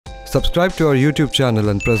Subscribe to our YouTube channel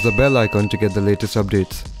and press the bell icon to get the latest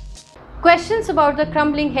updates. Questions about the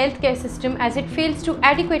crumbling healthcare system as it fails to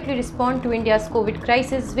adequately respond to India's COVID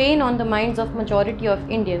crisis weigh on the minds of majority of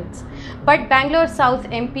Indians. But Bengaluru South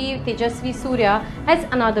MP Tejaswi Surya has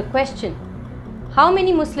another question. How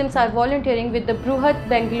many Muslims are volunteering with the Bruhat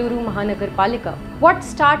Bengaluru Mahanagarpalika? What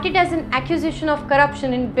started as an accusation of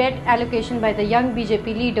corruption in bed allocation by the young BJP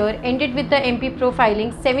leader ended with the MP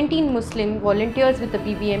profiling 17 Muslim volunteers with the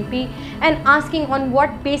BBMP and asking on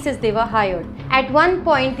what basis they were hired. At one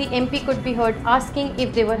point, the MP could be heard asking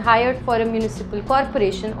if they were hired for a municipal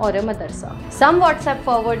corporation or a madarsa. Some WhatsApp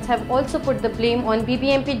forwards have also put the blame on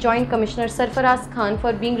BBMP Joint Commissioner Sarfaraz Khan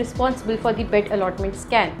for being responsible for the bed allotment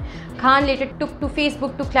scam. Khan later took to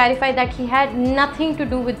Facebook to clarify that he had nothing to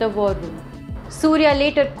do with the war room. Surya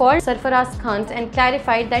later called Sarfaraz Khan and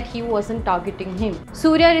clarified that he wasn't targeting him.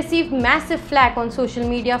 Surya received massive flack on social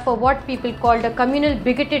media for what people called a communal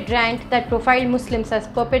bigoted rant that profiled Muslims as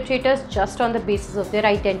perpetrators just on the basis of their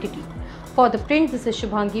identity. For ThePrint, this is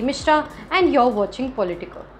Shubhangi Misra and you're watching Political.